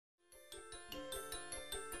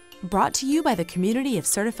brought to you by the community of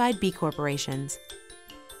certified B corporations.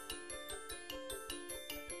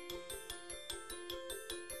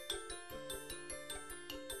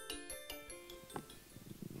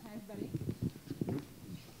 Hi, everybody.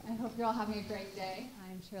 I hope you're all having a great day.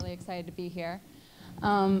 I'm surely excited to be here.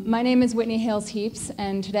 My name is Whitney Hales Heaps,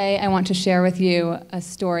 and today I want to share with you a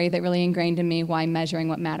story that really ingrained in me why measuring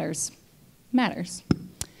what matters matters.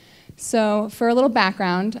 So for a little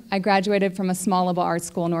background, I graduated from a small liberal arts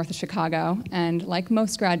school north of Chicago, and like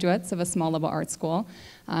most graduates of a small liberal arts school,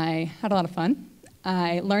 I had a lot of fun.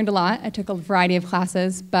 I learned a lot. I took a variety of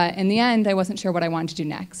classes, but in the end, I wasn't sure what I wanted to do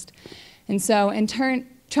next. And so in turn,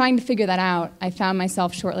 trying to figure that out, I found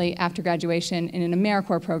myself shortly after graduation in an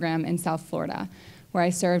AmeriCorps program in South Florida, where I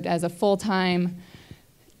served as a full-time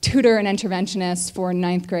tutor and interventionist for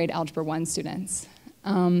 9th grade Algebra 1 students.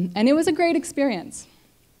 And it was a great experience.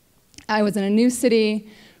 I was in a new city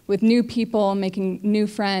with new people, making new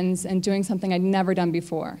friends, and doing something I'd never done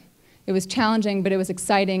before. It was challenging, but it was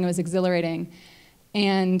exciting, it was exhilarating.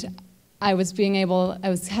 And I had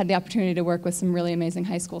the opportunity to work with some really amazing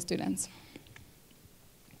high school students.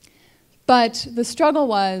 But the struggle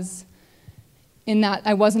was in that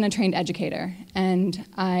I wasn't a trained educator, and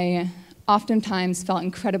I oftentimes felt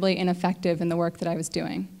incredibly ineffective in the work that I was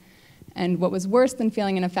doing. And what was worse than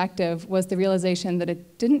feeling ineffective was the realization that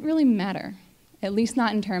it didn't really matter, at least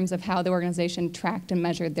not in terms of how the organization tracked and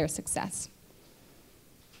measured their success.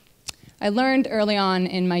 I learned early on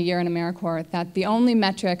in my year in AmeriCorps that the only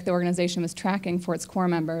metric the organization was tracking for its core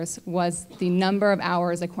members was the number of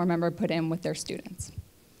hours a core member put in with their students.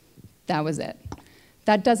 That was it.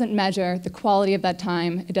 That doesn't measure the quality of that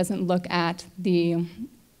time. It doesn't look at the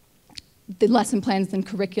lesson plans and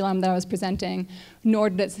curriculum that I was presenting, nor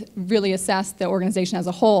did it really assess the organization as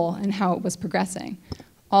a whole and how it was progressing.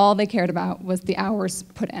 All they cared about was the hours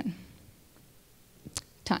put in.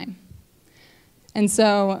 Time. And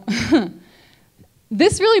so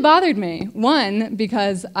this really bothered me. One,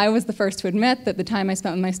 because I was the first to admit that the time I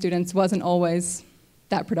spent with my students wasn't always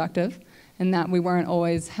that productive, and that we weren't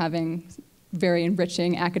always having very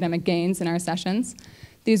enriching academic gains in our sessions.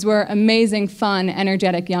 These were amazing, fun,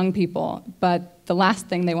 energetic young people, but the last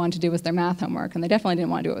thing they wanted to do was their math homework, and they definitely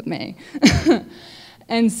didn't want to do it with me.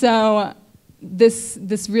 And so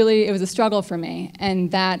it was a struggle for me,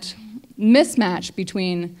 and that mismatch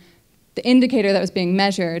between the indicator that was being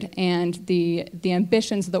measured and the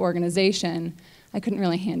ambitions of the organization, I couldn't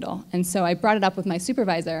really handle. And so I brought it up with my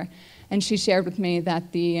supervisor, and she shared with me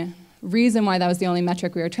that the reason why that was the only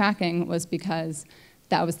metric we were tracking was because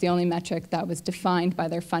that was the only metric that was defined by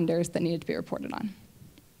their funders that needed to be reported on.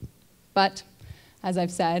 But, as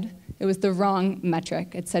I've said, it was the wrong metric.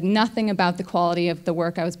 It said nothing about the quality of the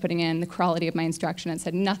work I was putting in, the quality of my instruction. It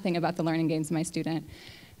said nothing about the learning gains of my student.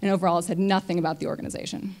 And overall, it said nothing about the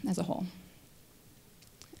organization as a whole.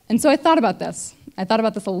 And so I thought about this. I thought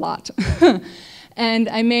about this a lot. And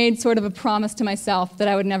I made sort of a promise to myself that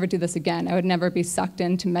I would never do this again. I would never be sucked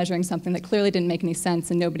into measuring something that clearly didn't make any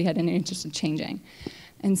sense and nobody had any interest in changing.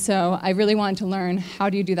 And so I really wanted to learn, how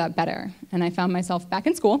do you do that better? And I found myself back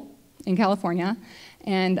in school in California,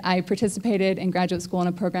 and I participated in graduate school in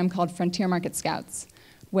a program called Frontier Market Scouts,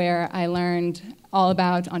 where I learned all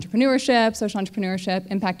about entrepreneurship, social entrepreneurship,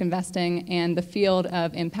 impact investing, and the field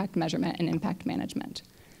of impact measurement and impact management.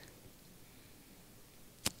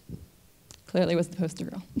 Clearly was the poster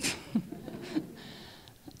girl.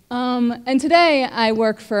 And today I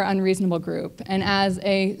work for Unreasonable Group, and as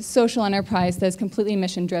a social enterprise that is completely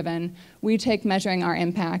mission-driven, we take measuring our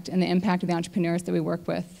impact and the impact of the entrepreneurs that we work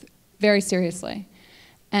with very seriously.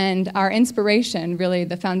 And our inspiration, really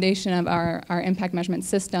the foundation of our impact measurement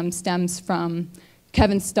system, stems from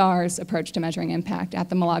Kevin Starr's approach to measuring impact at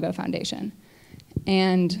the Malago Foundation.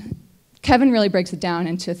 And Kevin really breaks it down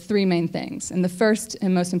into 3 main things, and the first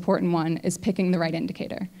and most important one is picking the right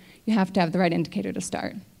indicator. You have to have the right indicator to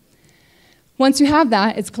start. Once you have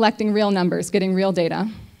that, it's collecting real numbers, getting real data,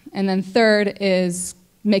 and then third is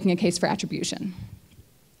making a case for attribution.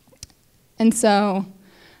 And so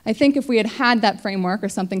I think if we had had that framework or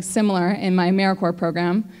something similar in my AmeriCorps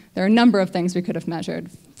program, there are a number of things we could have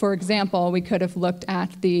measured. For example, we could have looked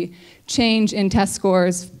at the change in test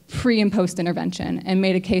scores pre and post intervention and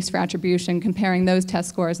made a case for attribution, comparing those test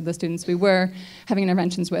scores of the students we were having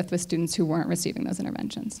interventions with students who weren't receiving those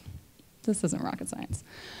interventions. This isn't rocket science.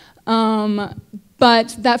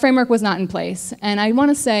 But that framework was not in place. And I want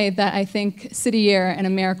to say that I think City Year and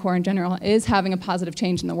AmeriCorps in general is having a positive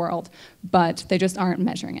change in the world, but they just aren't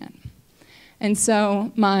measuring it. And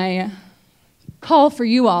so my call for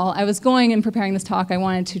you all. I was going in preparing this talk, I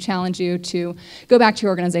wanted to challenge you to go back to your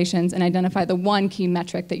organizations and identify the one key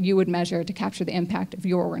metric that you would measure to capture the impact of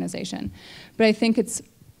your organization. But I think it's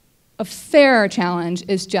a fair challenge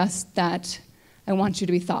is just that I want you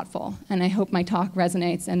to be thoughtful, and I hope my talk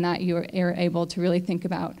resonates and that you are able to really think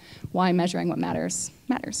about why measuring what matters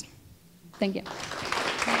matters. Thank you.